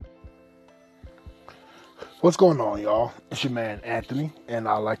What's going on, y'all? It's your man Anthony, and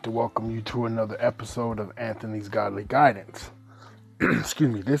I'd like to welcome you to another episode of Anthony's Godly Guidance.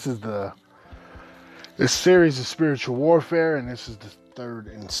 Excuse me. This series is spiritual warfare, and this is the third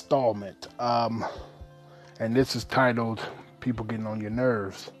installment. And this is titled "People Getting on Your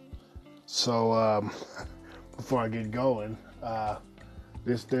Nerves." So, before I get going,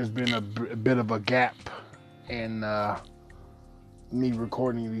 there's been a bit of a gap in me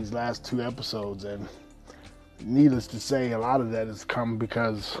recording these last two episodes, and needless to say, a lot of that has come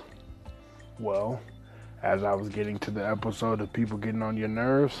because, well, as I was getting to the episode of people getting on your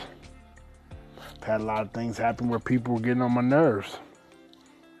nerves, I've had a lot of things happen where people were getting on my nerves.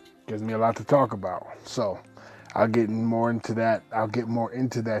 Gives me a lot to talk about. So I'll get more into that. I'll get more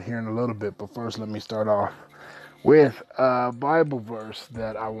into that here in a little bit. But first, let me start off with a Bible verse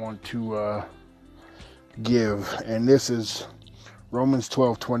that I want to give. And this is Romans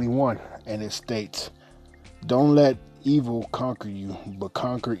 12:21. And it states, "Don't let evil conquer you, but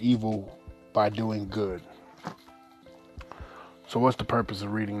conquer evil by doing good." So what's the purpose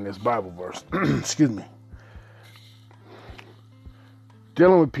of reading this Bible verse? Excuse me.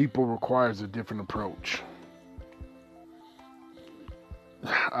 Dealing with people requires a different approach.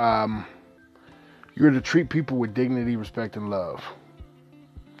 You're to treat people with dignity, respect, and love.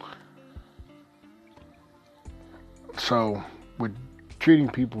 So, with treating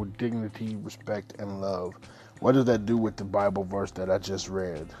people with dignity, respect, and love, what does that do with the Bible verse that I just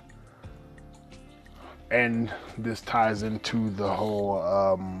read? And this ties into the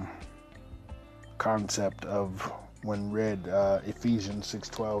whole concept of when read Ephesians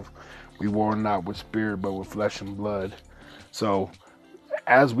 6:12, we war not with spirit, but with flesh and blood. So,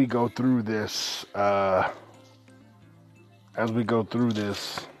 as we go through this,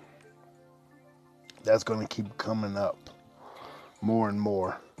 that's going to keep coming up more and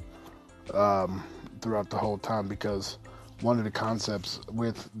more throughout the whole time, because one of the concepts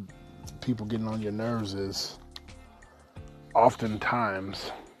with people getting on your nerves is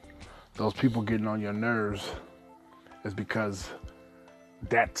oftentimes those people getting on your nerves is because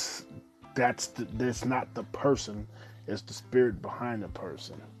that's not the person, it's the spirit behind the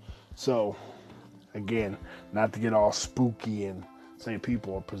person. So again, not to get all spooky and say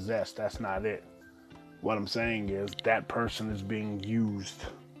people are possessed, that's not it. What I'm saying is that person is being used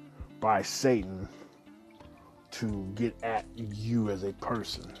by Satan to get at you as a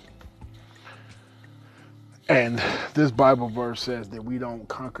person. And this Bible verse says that we don't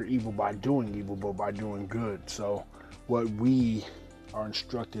conquer evil by doing evil, but by doing good. So what we are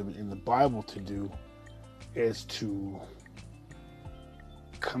instructed in the Bible to do is to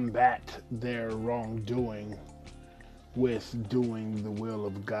combat their wrongdoing with doing the will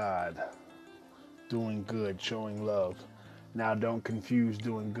of God, doing good, showing love. Now, don't confuse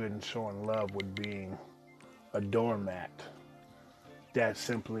doing good and showing love with being a doormat. That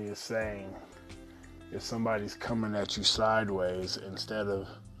simply is saying, if somebody's coming at you sideways, instead of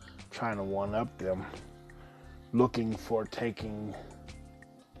trying to one-up them, looking for taking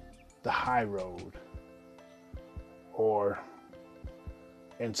the high road, or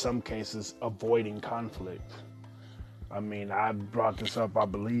in some cases, avoiding conflict. I mean, I brought this up, I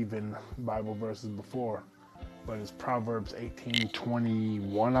believe, in Bible verses before, but it's Proverbs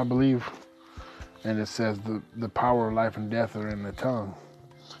 18:21, I believe, and it says the power of life and death are in the tongue.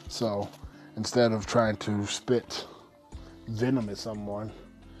 So instead of trying to spit venom at someone,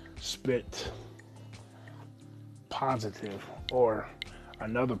 spit positive. Or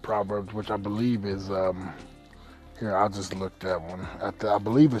another proverb, which I believe is here, I'll just look that one. I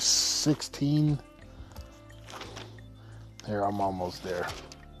believe it's 16. Here, I'm almost there.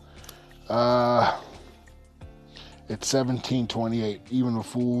 It's 17:28. Even the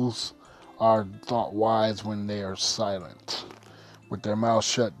fools are thought wise when they are silent. With their mouths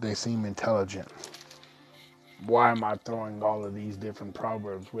shut, they seem intelligent. Why am I throwing all of these different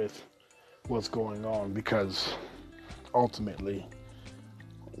proverbs with what's going on? Because ultimately,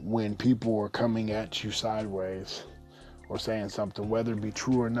 when people are coming at you sideways or saying something, whether it be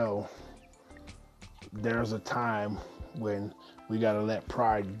true or no, there's a time when we got to let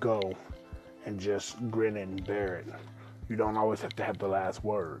pride go and just grin and bear it. You don't always have to have the last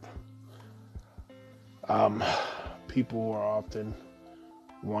word. People are often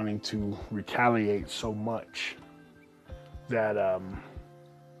wanting to retaliate so much that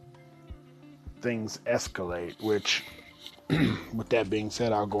things escalate, which, with that being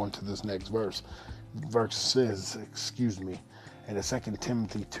said, I'll go into this next verse. Verse says, in the 2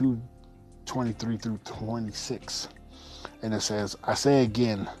 Timothy 2:23 through 26. And it says, "I say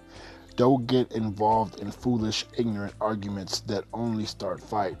again, don't get involved in foolish, ignorant arguments that only start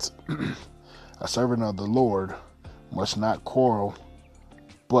fights. A servant of the Lord must not quarrel,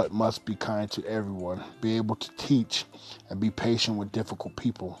 but must be kind to everyone, be able to teach, and be patient with difficult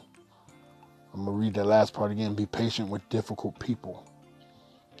people. I'm going to read that last part again. Be patient with difficult people.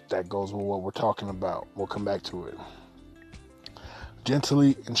 That goes with what we're talking about. We'll come back to it.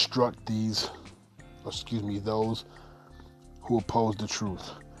 Gently instruct those who oppose the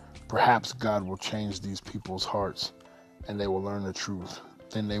truth. Perhaps God will change these people's hearts and they will learn the truth.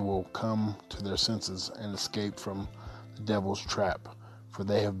 Then they will come to their senses and escape from the devil's trap, for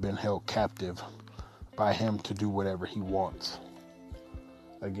they have been held captive by him to do whatever he wants.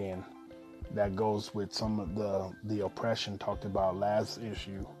 Again, that goes with some of the oppression talked about last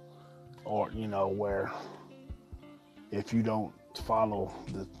issue, or where if you don't follow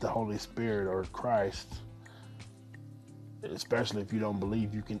the Holy Spirit or Christ, especially if you don't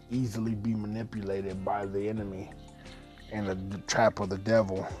believe, you can easily be manipulated by the enemy and the trap of the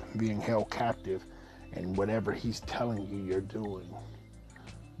devil, being held captive, and whatever he's telling you you're doing.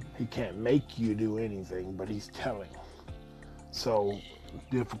 He can't make you do anything, but he's telling. So,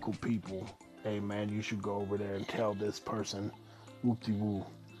 difficult people, hey man, you should go over there and tell this person, whoop-de-woo,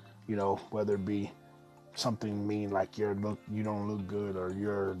 whether it be something mean like you don't look good, or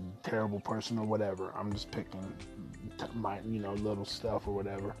you're a terrible person, or whatever. I'm just picking my little stuff or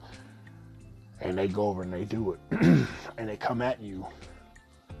whatever, and they go over and they do it and they come at you,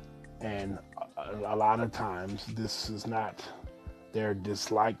 and a lot of times this is not their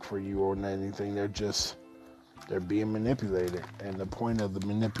dislike for you or anything. They're being manipulated, and the point of the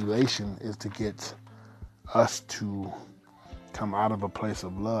manipulation is to get us to come out of a place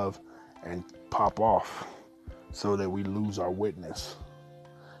of love and pop off, so that we lose our witness.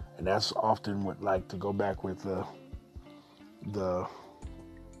 And that's often what, like, to go back with the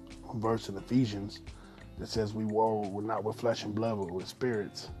verse in Ephesians that says we're not with flesh and blood, but with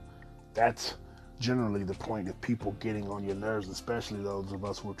spirits. That's generally the point of people getting on your nerves, especially those of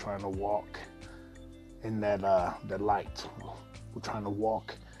us who are trying to walk in that light. We're trying to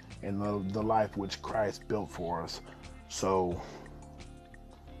walk in the life which Christ built for us. So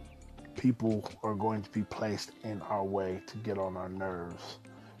people are going to be placed in our way to get on our nerves,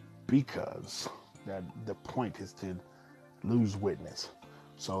 because the point is to lose witness.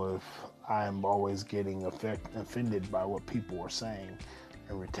 So if I am always getting offended by what people are saying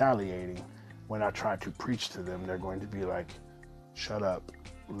and retaliating, when I try to preach to them, they're going to be like, shut up,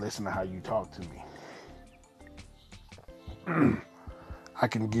 listen to how you talk to me. I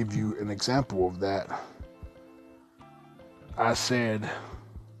can give you an example of that. I said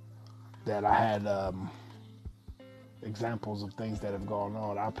that I had examples of things that have gone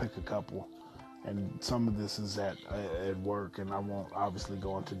on. I'll pick a couple, and some of this is at work, and I won't obviously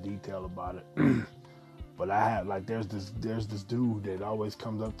go into detail about it. But I had, like, there's this dude that always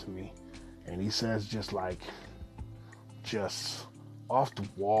comes up to me, and he says just off the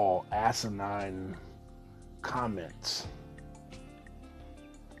wall, asinine comments,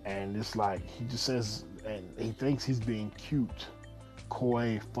 and it's like he just says, and he thinks he's being cute,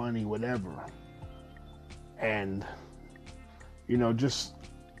 coy, funny, whatever, and just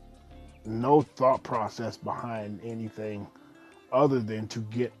no thought process behind anything other than to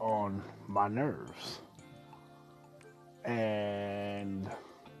get on my nerves. And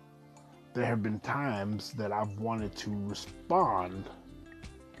there have been times that I've wanted to respond.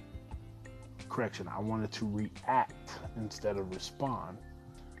 I wanted to react instead of respond.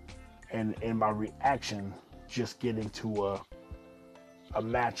 And in my reaction, just get into a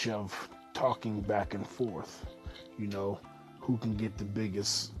match of talking back and forth, who can get the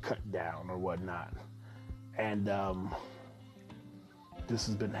biggest cut down or whatnot. And this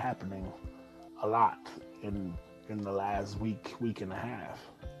has been happening a lot in the last week and a half,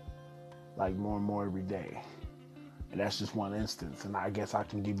 like more and more every day. And that's just one instance. And I guess I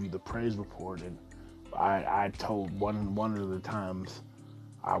can give you the praise report. And I told one of the times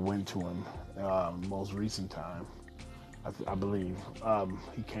I went to him, most recent time, I believe,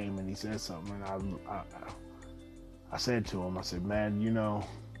 he came and he said something, and I said to him, I said, man,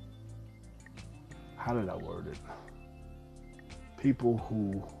 how did I word it? People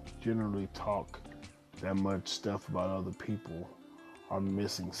who generally talk that much stuff about other people are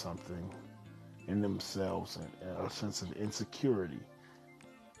missing something in themselves, and a sense of insecurity,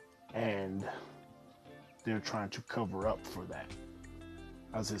 and they're trying to cover up for that.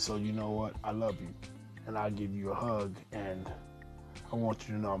 I said, so you know what? I love you, and I'll give you a hug, and I want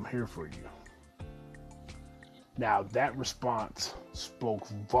you to know I'm here for you. Now, that response spoke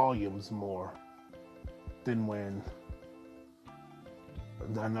volumes more than when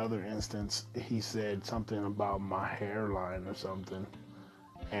another instance he said something about my hairline or something,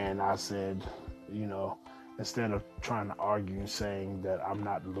 and I said, instead of trying to argue and saying that I'm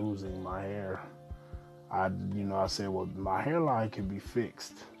not losing my hair, I said, well, my hairline can be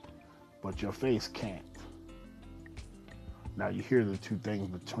fixed, but your face can't. Now you hear the two things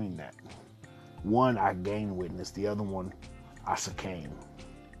between that. One, I gain witness. The other one, I succumb.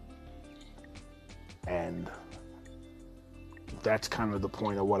 And that's kind of the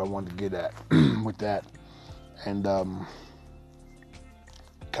point of what I wanted to get at with that. And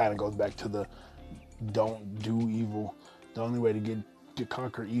kind of goes back to the don't do evil. The only way to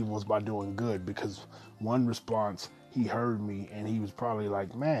conquer evil is by doing good. Because one response, he heard me and he was probably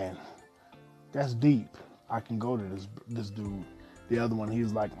like, man, that's deep. I can go to this dude. The other one, he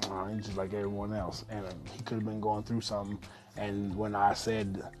was like, he's just like everyone else. And he could have been going through something. And when I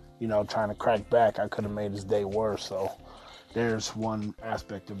said, trying to crack back, I could have made his day worse. So there's one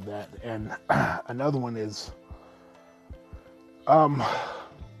aspect of that. And another one is,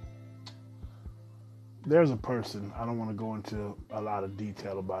 there's a person, I don't want to go into a lot of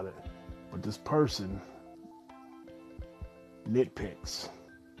detail about it, but this person nitpicks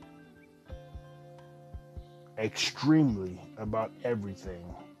extremely about everything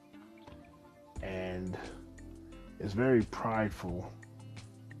and is very prideful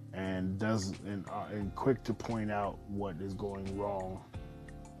and quick to point out what is going wrong,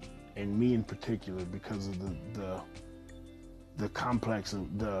 and me in particular, because of the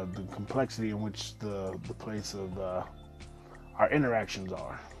complexity in which the place of our interactions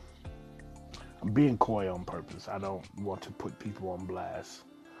are. I'm being coy on purpose. I don't want to put people on blast.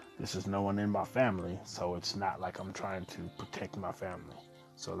 This is no one in my family, so it's not like I'm trying to protect my family.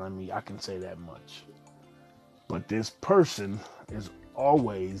 So I can say that much. But this person is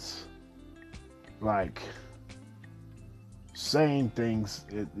always like saying things,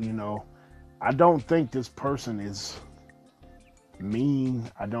 I don't think this person is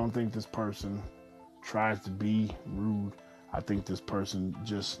mean. I don't think this person tries to be rude. I think this person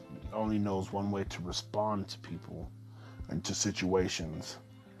just only knows one way to respond to people and to situations.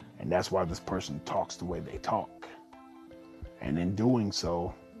 And that's why this person talks the way they talk. And in doing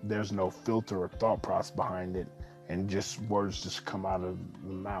so, there's no filter or thought process behind it. And just words just come out of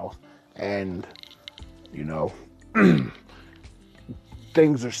the mouth. And,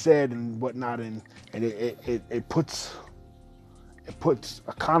 things are said and whatnot. And it puts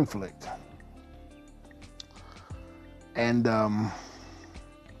a conflict. And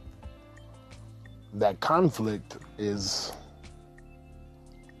that conflict is,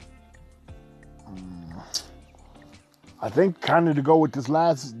 I think, kind of to go with this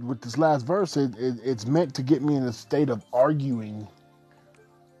last verse, it's meant to get me in a state of arguing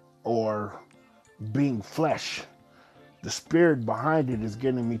or being flesh. The spirit behind it is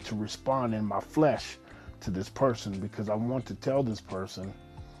getting me to respond in my flesh to this person, because I want to tell this person,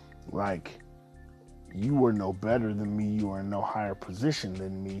 like, you are no better than me. You are in no higher position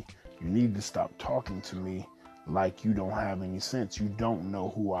than me. You need to stop talking to me like you don't have any sense. You don't know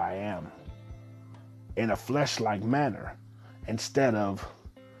who I am, in a flesh-like manner, instead of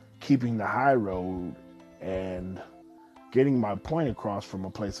keeping the high road and getting my point across from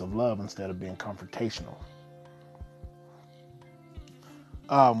a place of love instead of being confrontational.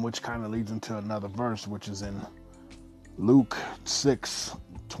 Which kind of leads into another verse, which is in Luke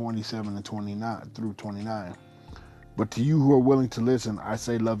 6:27 and 29 through 29. But to you who are willing to listen, I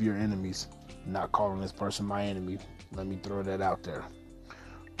say love your enemies. Not calling this person my enemy. Let me throw that out there.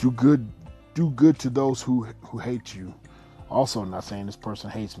 Do good to those who hate you. Also, not saying this person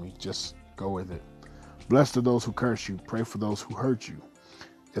hates me. Just go with it. Blessed are those who curse you. Pray for those who hurt you.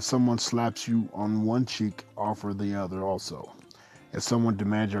 If someone slaps you on one cheek, offer the other also. If someone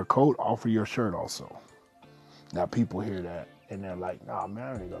demands your coat, offer your shirt also. Now, people hear that and they're like, "Nah,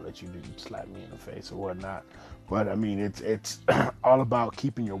 man, I ain't gonna let you slap me in the face or whatnot." But I mean, it's all about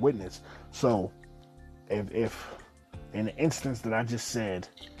keeping your witness. So, if in the instance that I just said,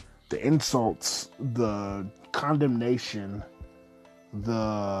 the insults, the condemnation,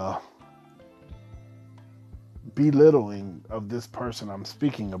 the belittling of this person I'm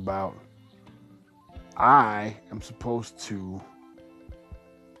speaking about, I am supposed to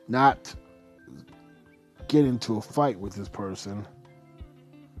not get into a fight with this person,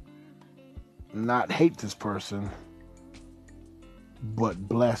 not hate this person, but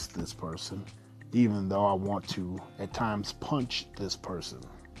bless this person, even though I want to at times punch this person.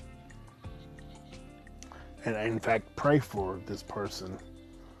 And in fact, pray for this person.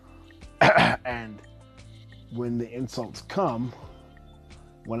 And when the insults come,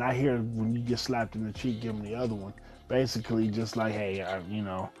 when I hear when you get slapped in the cheek, give them the other one. Basically, just like, hey,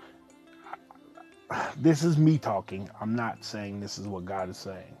 this is me talking. I'm not saying this is what God is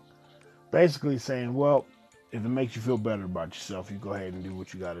saying. Basically saying, well, if it makes you feel better about yourself, you go ahead and do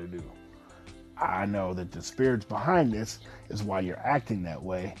what you got to do. I know that the spirits behind this is why you're acting that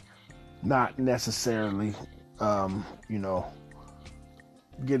way, not necessarily, you know,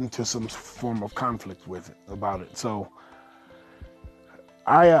 get into some form of conflict with it about it. So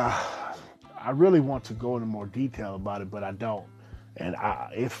I really want to go into more detail about it, but I don't. And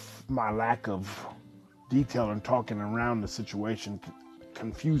if my lack of detail and talking around the situation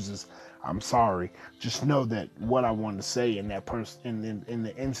confuses, I'm sorry. Just know that what I want to say in that person, in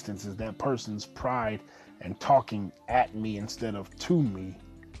the instance, is that person's pride and talking at me instead of to me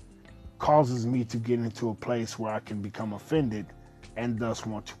causes me to get into a place where I can become offended and thus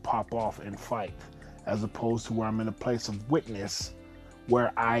want to pop off and fight, as opposed to where I'm in a place of witness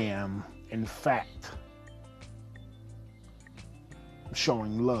where I am, in fact,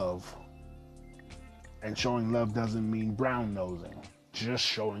 showing love. And showing love doesn't mean brown nosing, just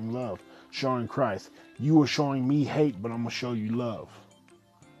showing love, showing Christ. You are showing me hate, but I'm going to show you love.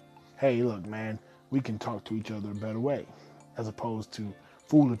 Hey, look, man, we can talk to each other a better way, as opposed to,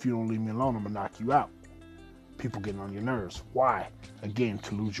 fool, if you don't leave me alone, I'm going to knock you out. People getting on your nerves. Why? Again,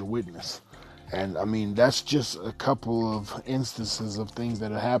 to lose your witness. And I mean, that's just a couple of instances of things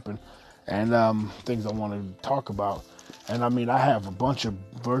that have happened and things I want to talk about. And I mean, I have a bunch of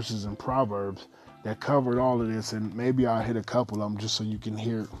verses in Proverbs that covered all of this, and maybe I'll hit a couple of them just so you can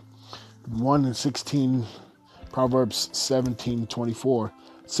hear it. 1 and 16, Proverbs 17:24.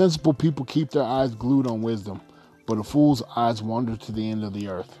 Sensible people keep their eyes glued on wisdom, but a fool's eyes wander to the end of the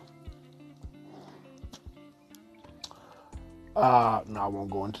earth. No, I won't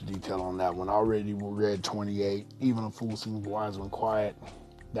go into detail on that one. I already read 28. Even a fool seems wise when quiet.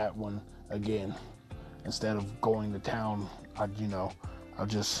 That one, again, instead of going to town, I'll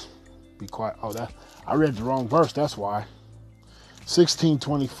just be quiet. Oh, I read the wrong verse. That's why.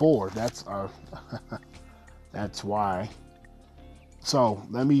 16:24. That's why. So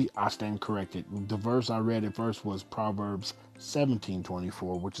I stand corrected. The verse I read at first was Proverbs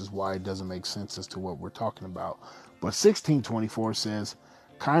 17:24, which is why it doesn't make sense as to what we're talking about. But 16:24 says,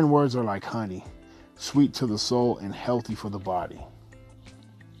 kind words are like honey, sweet to the soul and healthy for the body.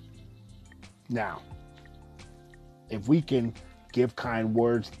 Now, if we can give kind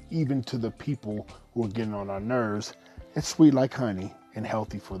words even to the people who are getting on our nerves, it's sweet like honey and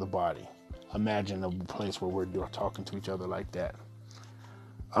healthy for the body. Imagine a place where we're talking to each other like that.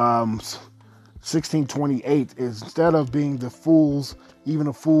 16:28 is, instead of being the fools, even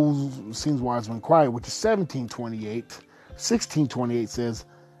a fool seems wise when quiet, which is 17:28. 16:28 says,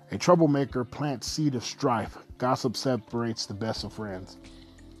 a troublemaker plants seed of strife. Gossip separates the best of friends.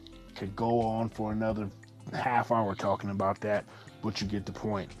 Could go on for another half hour talking about that, but you get the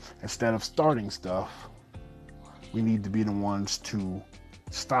point. Instead of starting stuff, we need to be the ones to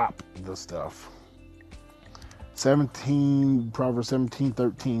stop the stuff. Proverbs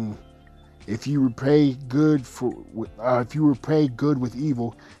 17:13. If you repay good with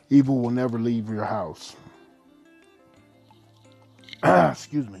evil, evil will never leave your house.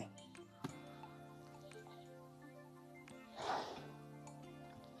 Excuse me.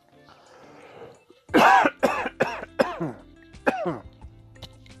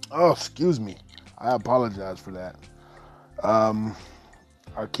 Oh, excuse me. I apologize for that. I'll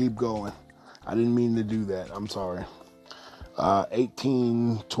keep going. I didn't mean to do that. I'm sorry.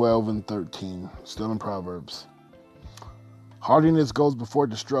 18, 12, and 13. Still in Proverbs. Hardiness goes before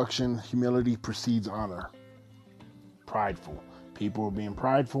destruction. Humility precedes honor. Prideful. People are being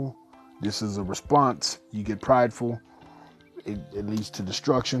prideful. This is a response. You get prideful. It leads to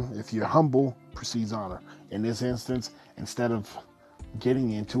destruction. If you're humble, precedes honor. In this instance, instead of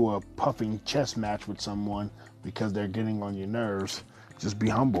getting into a puffing chess match with someone because they're getting on your nerves, just be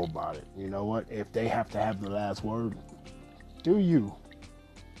humble about it. You know what? If they have to have the last word, do you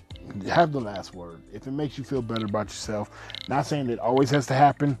have the last word? If it makes you feel better about yourself. Not saying it always has to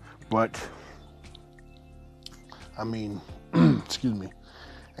happen, but I mean, excuse me.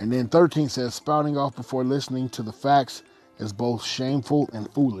 And then 13 says, spouting off before listening to the facts is both shameful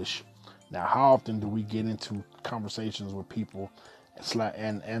and foolish. Now, how often do we get into conversations with people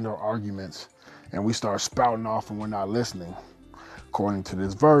and or arguments, and we start spouting off and we're not listening? According to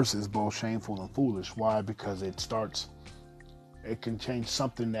this verse, it's both shameful and foolish. Why? Because it can change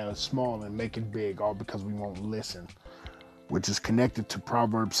something that is small and make it big, all because we won't listen, which is connected to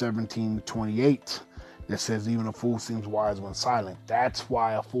Proverbs 17:28 that says, even a fool seems wise when silent. That's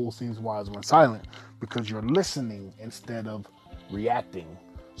why a fool seems wise when silent, because you're listening instead of reacting,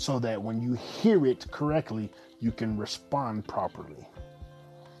 so that when you hear it correctly, you can respond properly.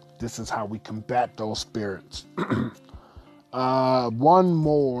 This is how we combat those spirits. One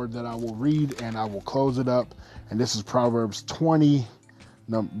more that I will read and I will close it up. And this is Proverbs 20,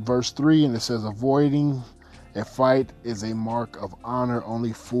 verse 3. And it says, avoiding a fight is a mark of honor.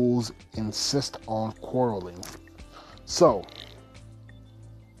 Only fools insist on quarreling. So,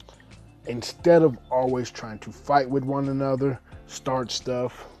 instead of always trying to fight with one another, start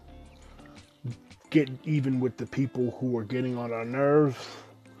stuff, get even with the people who are getting on our nerves,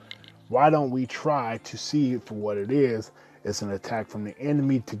 why don't we try to see it for what it is? It's an attack from the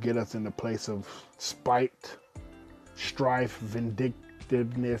enemy to get us in a place of spite, strife,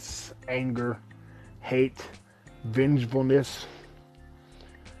 vindictiveness, anger, hate, vengefulness,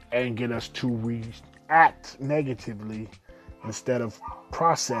 and get us to react negatively instead of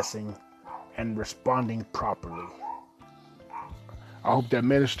processing and responding properly. I hope that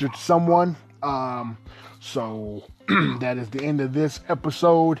ministered to someone. So that is the end of this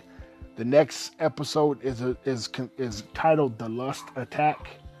episode. The next episode is titled "The Lust Attack,"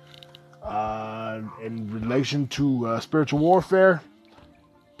 in relation to spiritual warfare.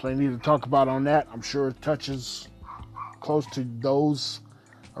 Plenty to talk about on that. I'm sure it touches close to those,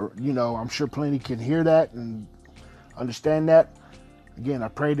 or I'm sure plenty can hear that and understand that. Again, I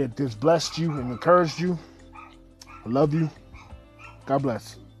pray that this blessed you and encouraged you. I love you. God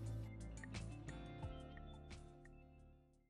bless.